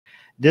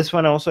This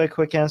one also a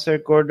quick answer.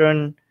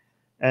 Gordon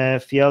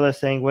Fiala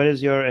saying, what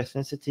is your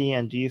ethnicity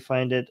and do you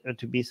find it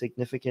to be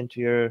significant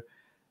to your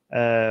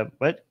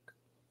what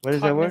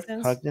is that word?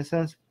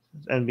 Cognizance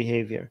and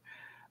behavior.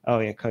 Oh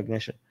yeah,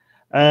 cognition.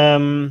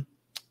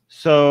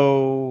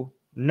 So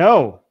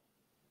no,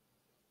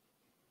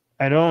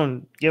 I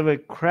don't give a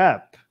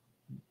crap.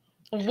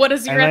 What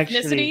is your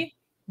ethnicity?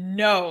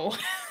 No.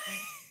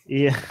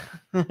 Yeah.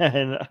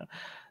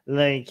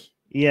 Like,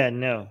 yeah,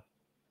 no.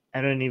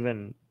 I don't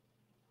even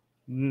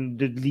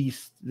the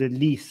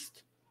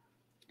least.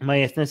 My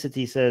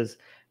ethnicity says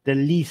the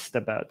least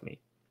about me.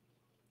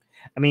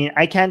 I mean,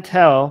 I can't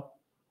tell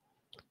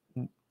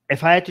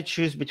if I had to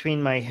choose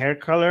between my hair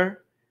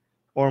color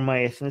or my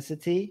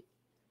ethnicity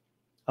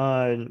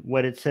on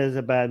what it says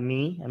about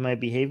me and my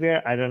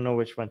behavior. I don't know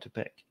which one to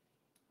pick.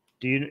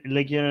 Do you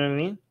like? You know what I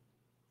mean?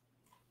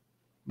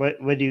 What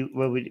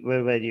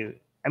about you?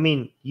 I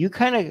mean, you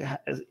kind of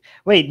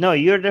wait. No,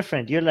 you're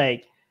different. You're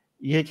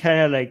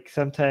kind of like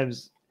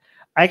sometimes.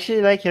 I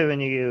actually like it when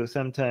you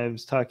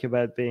sometimes talk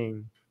about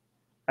being,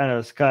 I don't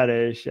know,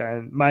 Scottish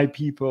and my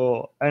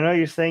people. I know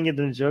you're saying it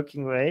in a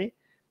joking way,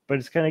 but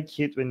it's kind of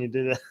cute when you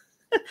do that.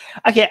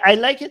 Okay, I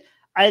like it.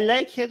 I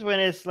like it when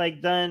it's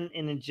like done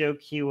in a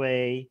jokey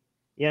way.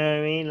 You know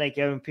what I mean? Like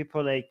when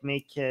people like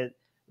make it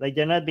like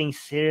they're not being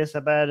serious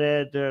about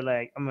it. They're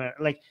like,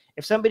 like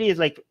if somebody is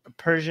like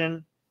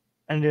Persian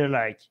and they're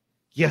like,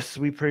 yes,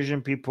 we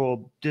Persian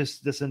people,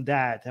 this and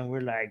that, and we're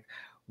like,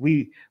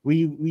 we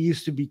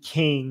used to be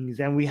kings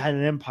and we had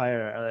an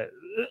empire.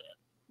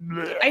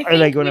 I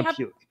like want to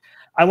puke.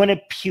 I want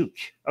to puke.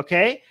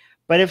 Okay,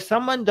 but if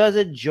someone does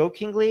it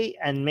jokingly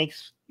and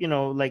makes, you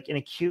know, like in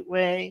a cute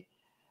way,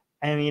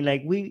 I mean,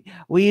 like we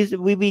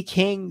be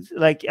kings,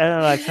 like I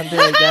don't know, like something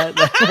like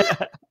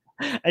that.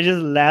 I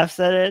just laughs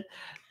at it.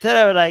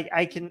 So like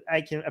I can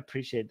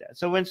appreciate that.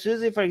 So when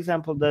Susie, for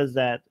example, does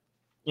that,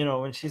 you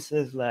know, when she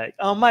says like,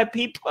 "Oh, my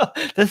people,"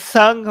 the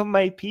song of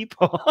my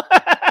people.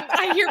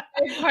 I hear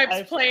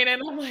bagpipes playing,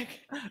 and I'm like.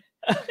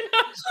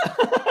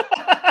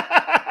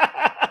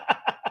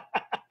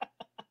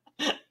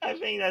 I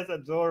think that's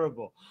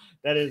adorable.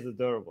 That is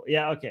adorable.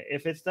 Yeah, okay.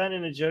 If it's done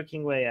in a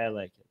joking way, I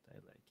like it.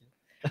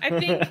 I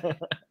think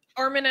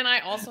Armin and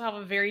I also have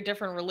a very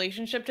different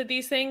relationship to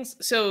these things.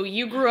 So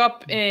you grew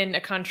up in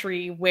a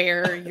country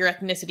where your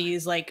ethnicity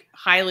is like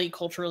highly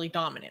culturally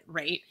dominant,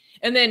 right?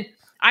 And then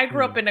I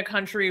grew up in a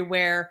country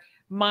where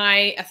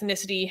my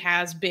ethnicity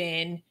has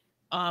been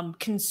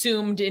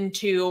consumed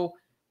into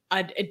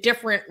a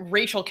different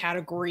racial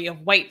category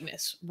of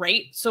whiteness,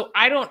 right? So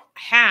I don't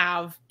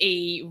have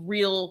a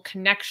real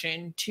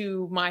connection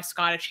to my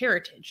Scottish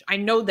heritage. I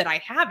know that I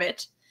have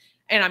it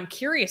and I'm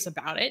curious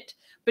about it,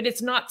 but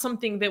it's not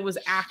something that was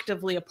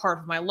actively a part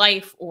of my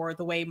life or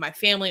the way my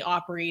family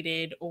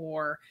operated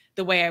or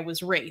the way I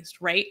was raised,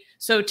 right?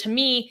 So to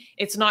me,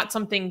 it's not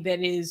something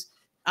that is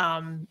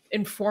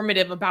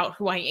informative about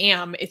who I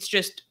am. It's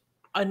just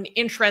an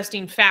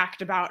interesting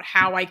fact about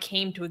how I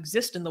came to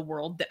exist in the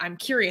world that I'm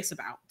curious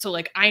about. So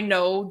like I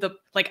know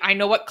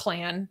what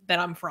clan that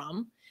I'm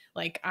from.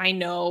 Like I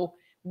know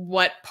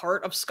what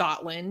part of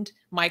Scotland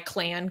my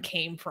clan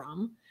came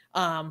from.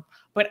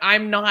 But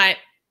I'm not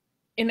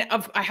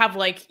I have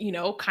like, you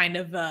know, kind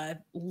of a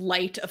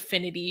light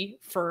affinity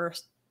for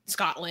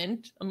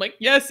Scotland. I'm like,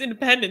 yes,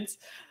 independence.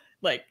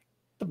 Like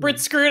the Brits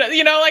screwed up,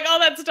 you know, like all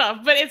that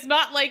stuff. But it's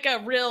not like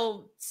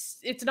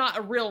it's not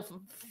a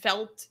real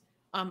felt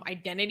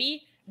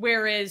identity.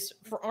 Whereas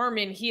for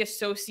Armin, he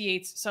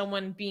associates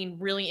someone being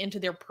really into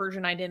their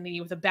Persian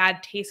identity with a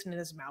bad taste in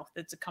his mouth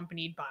that's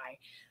accompanied by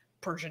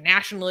Persian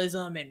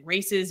nationalism and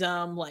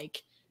racism.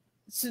 Like,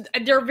 so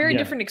there are very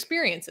different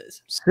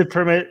experiences.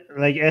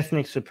 Like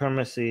ethnic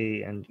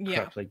supremacy and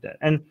crap like that.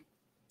 And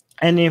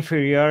an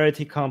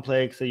inferiority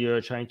complex that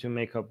you're trying to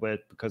make up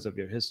with because of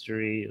your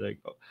history. Like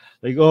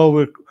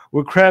oh,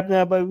 we're crap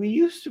now, but we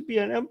used to be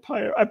an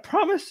empire. I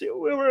promise you,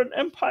 we were an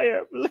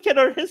empire. Look at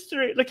our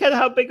history. Look at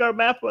how big our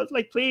map was.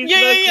 Like, please,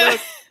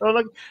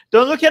 look.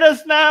 Don't look at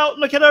us now.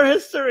 Look at our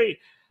history.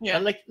 Yeah.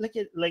 And like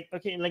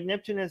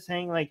Neptune is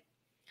saying like,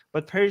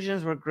 but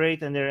Persians were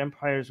great and their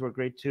empires were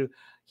great too.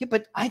 Yeah,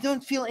 but I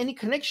don't feel any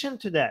connection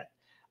to that.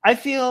 I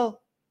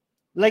feel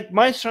like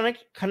my strong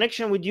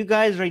connection with you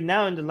guys right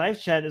now in the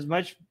live chat is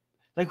much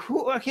like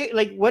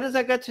like what does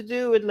that got to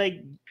do with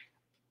like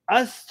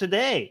us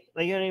today?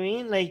 Like, you know what I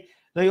mean? Like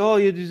oh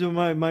yeah, these are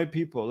my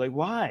people. Like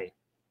why?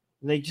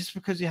 Like just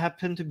because you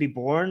happen to be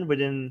born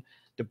within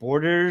the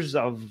borders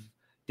of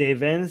the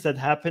events that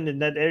happened in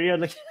that area,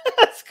 like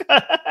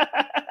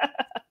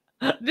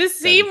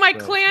my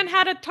clan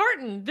had a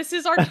tartan. This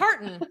is our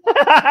tartan.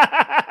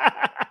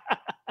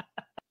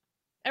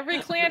 Every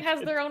clan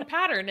has their own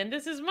pattern, and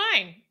this is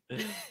mine.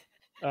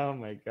 Oh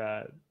my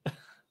god.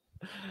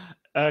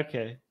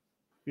 Okay.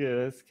 Yeah,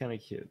 that's kind of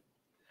cute.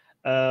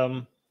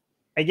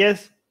 I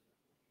guess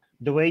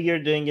the way you're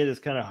doing it is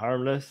kind of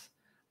harmless,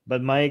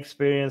 but my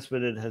experience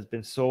with it has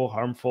been so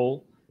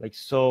harmful, like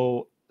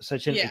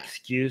such an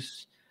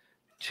excuse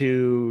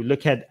to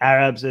look at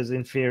Arabs as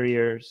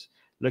inferiors,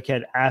 look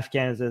at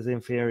Afghans as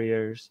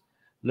inferiors,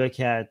 look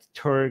at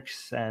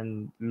Turks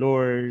and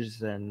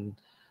Lurs, and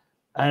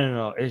I don't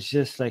know, it's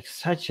just like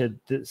such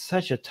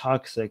a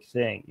toxic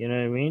thing, you know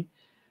what I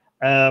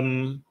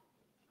mean?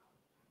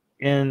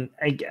 And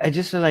I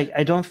just feel like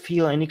I don't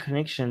feel any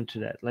connection to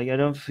that. Like I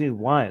don't feel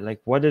why. Like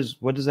what does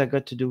that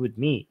got to do with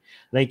me?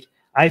 Like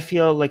I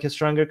feel like a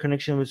stronger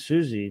connection with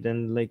Susie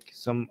than like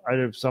some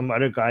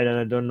other guy that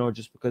I don't know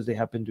just because they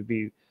happen to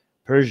be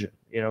Persian.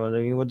 You know what I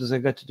mean? What does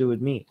that got to do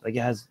with me? Like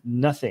it has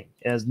nothing.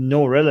 It has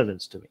no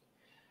relevance to me.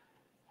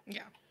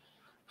 Yeah.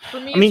 For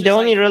me, I mean, it's the just,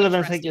 only like,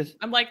 relevance I interesting. guess.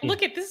 I'm like,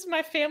 look at this is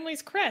my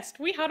family's crest.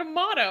 We had a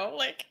motto,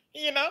 like,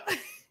 you know.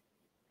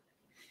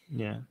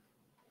 Yeah.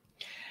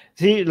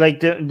 See,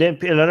 like a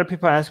lot of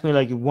people ask me,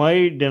 like,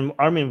 why then,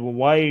 Armin?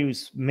 Why are you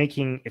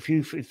making, if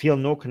you feel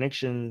no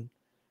connection,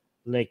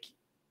 like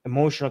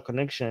emotional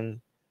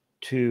connection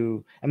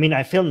to? I mean,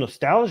 I feel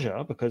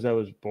nostalgia because I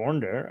was born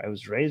there, I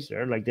was raised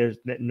there. Like, there's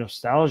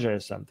nostalgia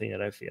is something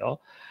that I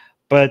feel,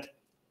 but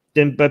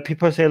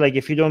people say, like,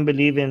 if you don't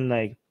believe in,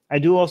 like, I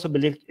do also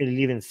believe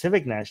in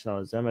civic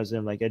nationalism, as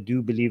in, like, I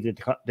do believe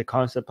that the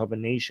concept of a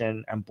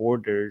nation and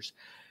borders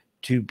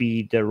to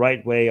be the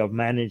right way of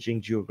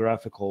managing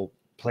geographical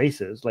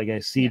places. Like I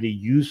see the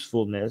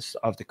usefulness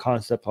of the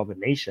concept of a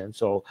nation.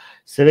 So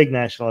civic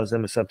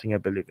nationalism is something I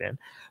believe in.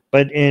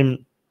 But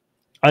in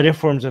other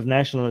forms of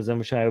nationalism,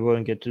 which I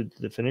won't get to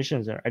the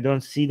definitions there, I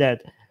don't see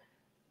that.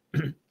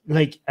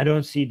 Like I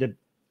don't see the.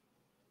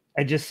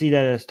 I just see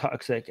that as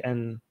toxic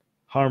and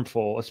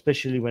harmful,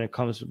 especially when it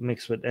comes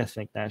mixed with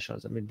ethnic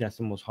nationalism. I mean, that's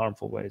the most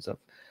harmful ways of.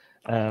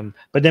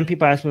 But then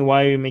people ask me,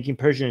 why are you making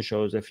Persian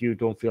shows if you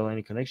don't feel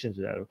any connection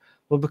to that?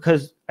 Well,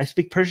 because I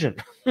speak Persian,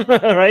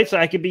 right? So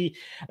I could be,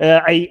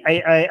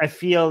 I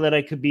feel that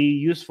I could be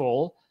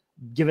useful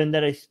given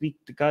that I speak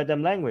the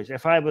goddamn language.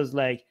 If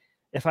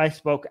I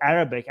spoke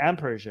Arabic and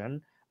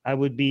Persian, I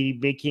would be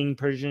making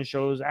Persian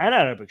shows and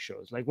Arabic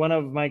shows. Like one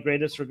of my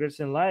greatest regrets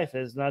in life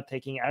is not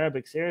taking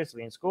Arabic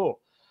seriously in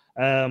school.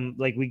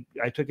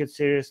 I took it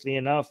seriously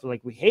enough.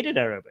 Like we hated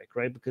Arabic,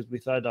 right? Because we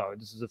thought, oh,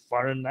 this is a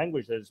foreign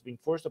language that is being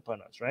forced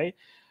upon us, right?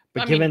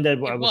 But given that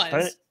I was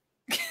studying,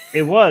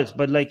 it was.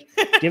 But like,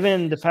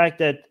 given the fact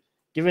that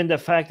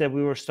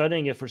we were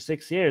studying it for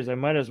 6 years, I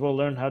might as well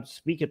learn how to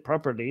speak it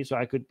properly, so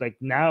I could, like,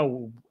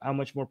 now how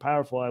much more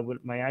powerful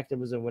my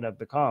activism would have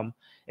become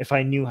if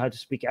I knew how to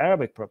speak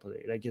Arabic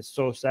properly. Like it's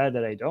so sad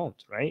that I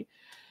don't, right?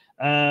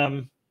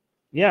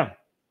 Yeah.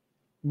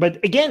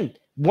 But again,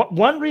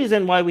 one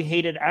reason why we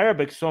hated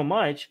Arabic so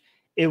much,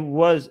 it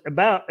was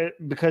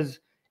because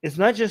it's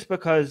not just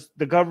because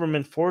the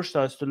government forced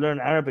us to learn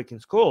Arabic in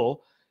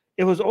school.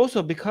 It was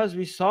also because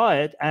we saw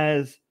it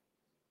as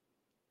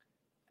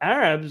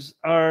Arabs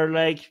are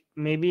like,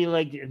 maybe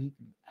like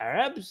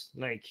Arabs,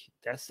 like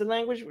that's the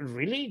language.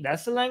 Really,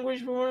 that's the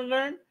language we want to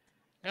learn.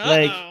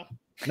 Like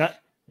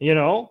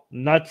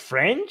not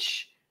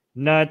French,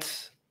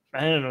 not,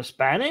 I don't know,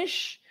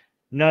 Spanish,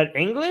 not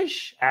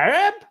English,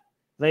 Arab.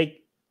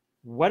 Like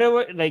what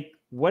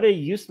a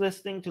useless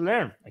thing to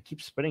learn. I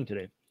keep spitting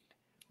today.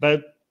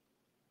 But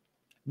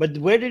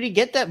where did he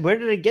get that? Where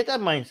did he get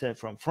that mindset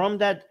from? From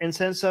that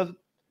sense of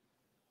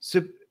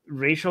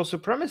racial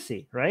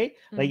supremacy, right?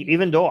 Like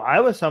even though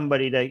I was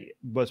somebody that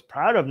was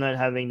proud of not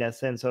having that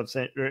sense of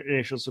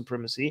racial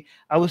supremacy,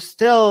 I was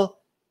still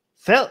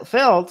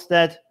felt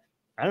that,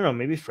 I don't know,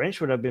 maybe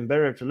French would have been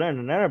better to learn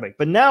than Arabic.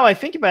 But now I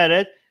think about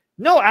it,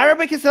 no,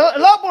 Arabic is a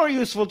lot more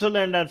useful to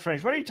learn than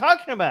French. What are you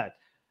talking about?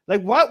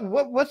 Like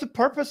what's the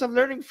purpose of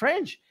learning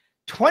French?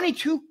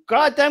 22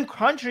 goddamn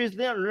countries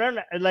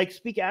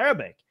speak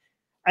Arabic.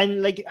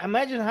 And like,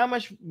 imagine how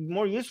much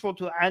more useful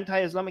to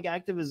anti-Islamic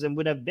activism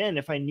would have been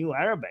if I knew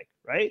Arabic,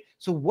 right?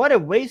 So what a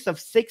waste of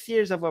 6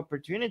 years of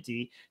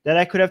opportunity that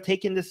I could have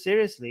taken this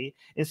seriously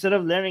instead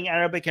of learning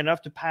Arabic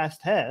enough to pass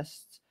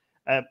tests.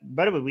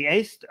 By the way, we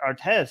aced our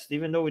test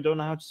even though we don't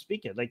know how to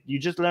speak it. Like, you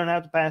just learn how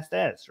to pass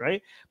tests,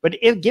 right? But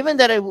given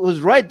that it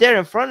was right there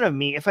in front of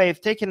me, if I have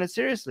taken it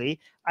seriously,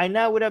 I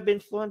now would have been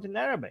fluent in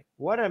Arabic.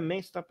 What a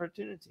missed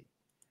opportunity.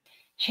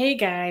 Hey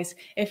guys,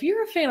 if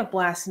you're a fan of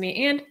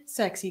Blasphemy and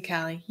Sexy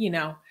Callie,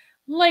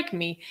 like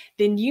me,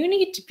 then you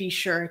need to be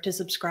sure to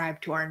subscribe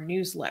to our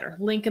newsletter,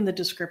 link in the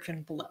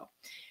description below.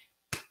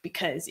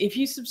 Because if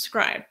you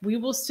subscribe, we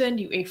will send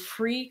you a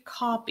free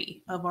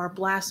copy of our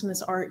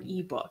Blasphemous Art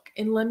ebook.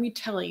 And let me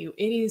tell you,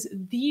 it is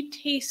the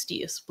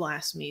tastiest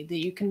blasphemy that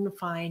you can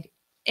find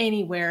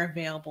anywhere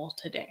available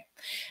today.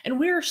 And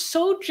we are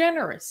so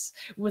generous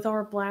with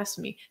our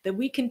blasphemy that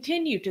we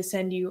continue to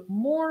send you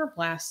more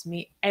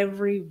blasphemy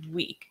every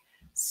week.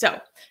 So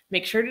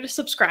make sure to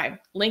subscribe,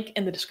 link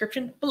in the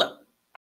description below.